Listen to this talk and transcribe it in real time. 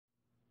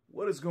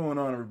What is going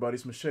on, everybody?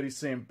 It's Machete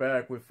Saint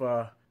back with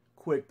a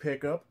quick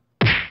pickup.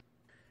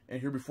 And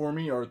here before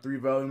me are 3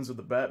 volumes of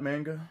the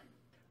Bat-manga,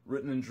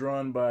 written and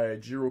drawn by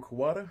Jiro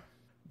Kuwata.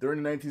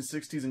 During the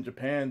 1960s in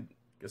Japan,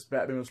 I guess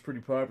Batman was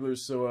pretty popular,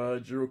 so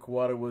Jiro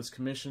Kuwata was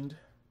commissioned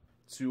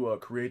to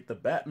create the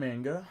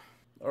Bat-manga.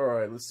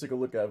 Alright, let's take a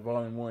look at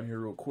volume 1 here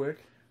real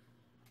quick.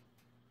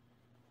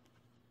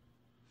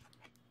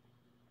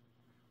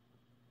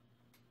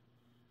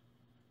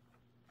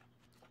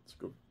 Let's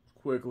go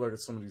quick look at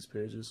some of these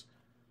pages.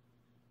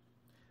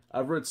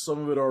 I've read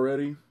some of it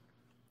already.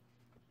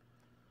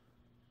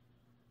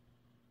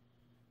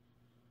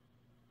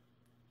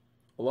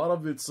 A lot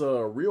of it's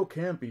real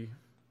campy,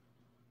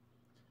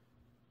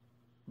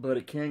 but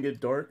it can get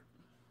dark.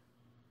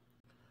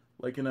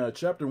 Like in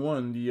chapter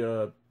 1,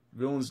 the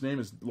villain's name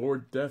is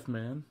Lord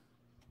Deathman.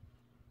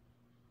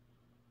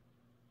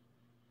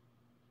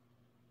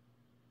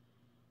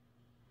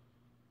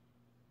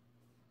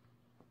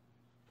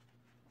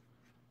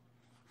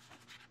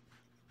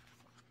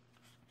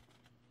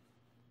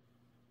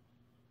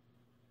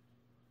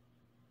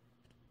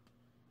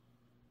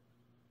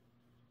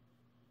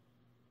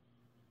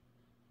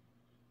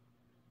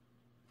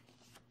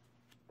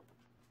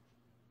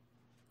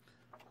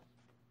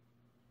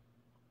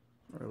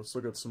 Alright, let's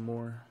look at some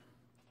more.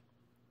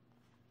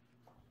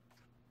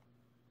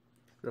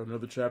 We have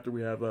another chapter.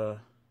 We have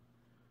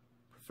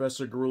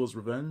Professor Gorilla's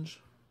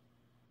Revenge.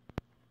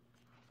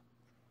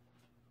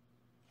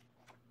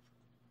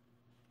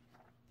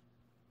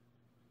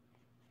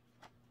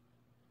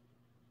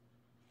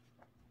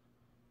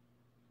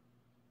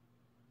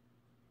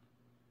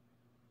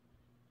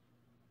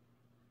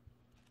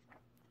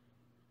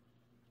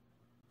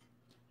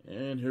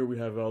 And here we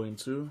have volume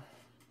 2.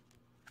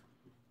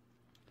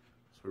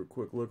 For a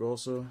quick look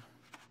also.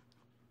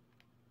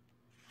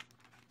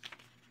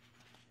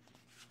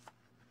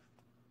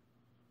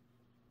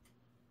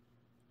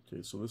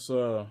 Okay, so this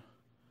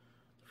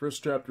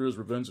first chapter is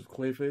Revenge of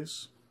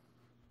Clayface.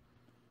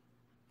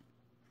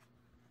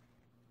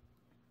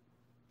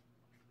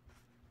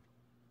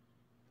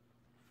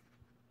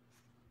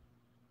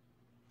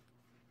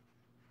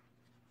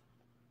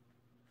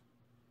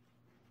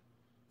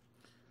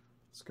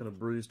 Just gonna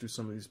breeze through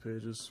some of these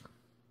pages.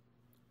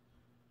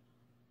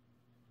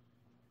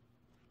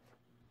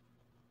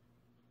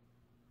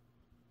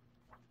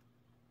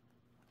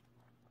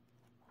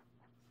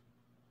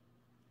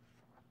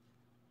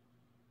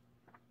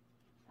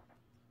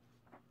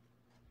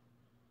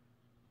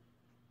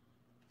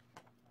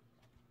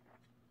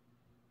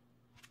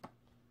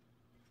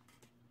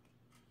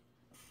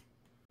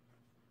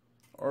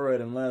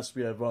 Alright, and last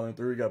we have volume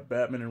 3. We got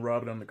Batman and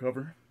Robin on the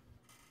cover.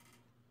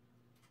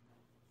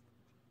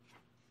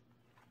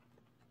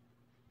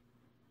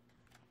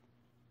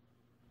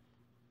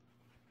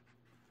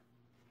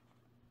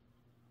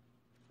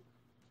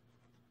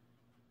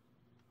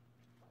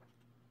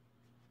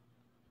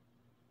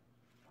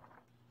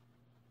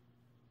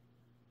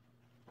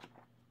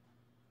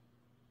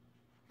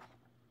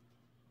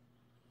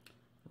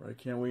 I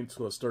can't wait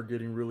until I start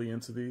getting really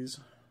into these.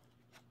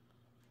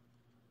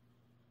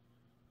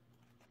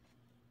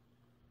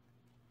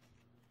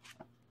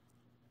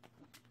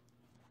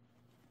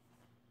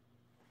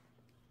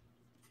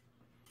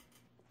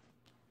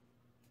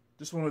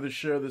 Just wanted to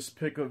share this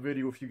pickup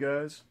video with you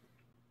guys.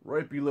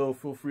 Right below,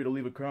 feel free to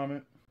leave a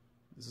comment.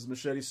 This is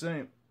Machete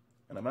Saint,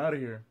 and I'm out of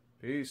here.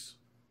 Peace.